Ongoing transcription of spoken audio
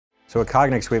So at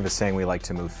Cognex, we have a saying we like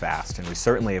to move fast, and we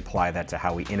certainly apply that to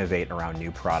how we innovate around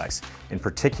new products, in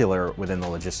particular within the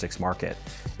logistics market.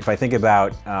 If I think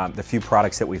about the few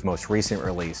products that we've most recently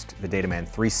released, the DataMan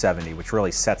 370, which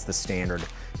really sets the standard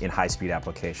in high-speed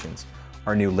applications,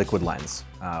 our new liquid lens,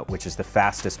 which is the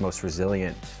fastest, most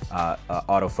resilient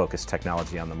autofocus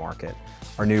technology on the market,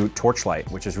 our new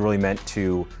torchlight, which is really meant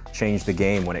to change the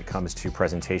game when it comes to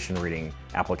presentation reading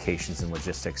applications and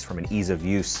logistics from an ease of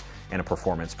use and a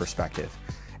performance perspective.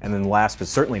 And then last but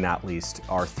certainly not least,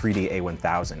 our 3D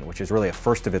A1000, which is really a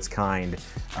first of its kind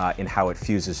in how it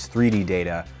fuses 3D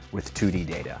data with 2D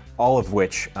data, all of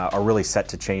which are really set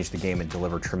to change the game and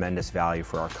deliver tremendous value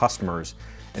for our customers.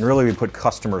 And really we put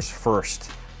customers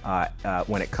first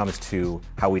when it comes to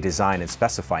how we design and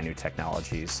specify new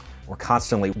technologies. We're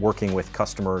constantly working with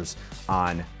customers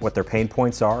on what their pain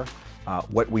points are,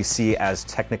 what we see as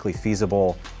technically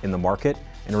feasible in the market,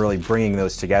 and really bringing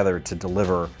those together to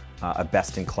deliver a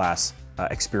best-in-class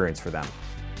experience for them.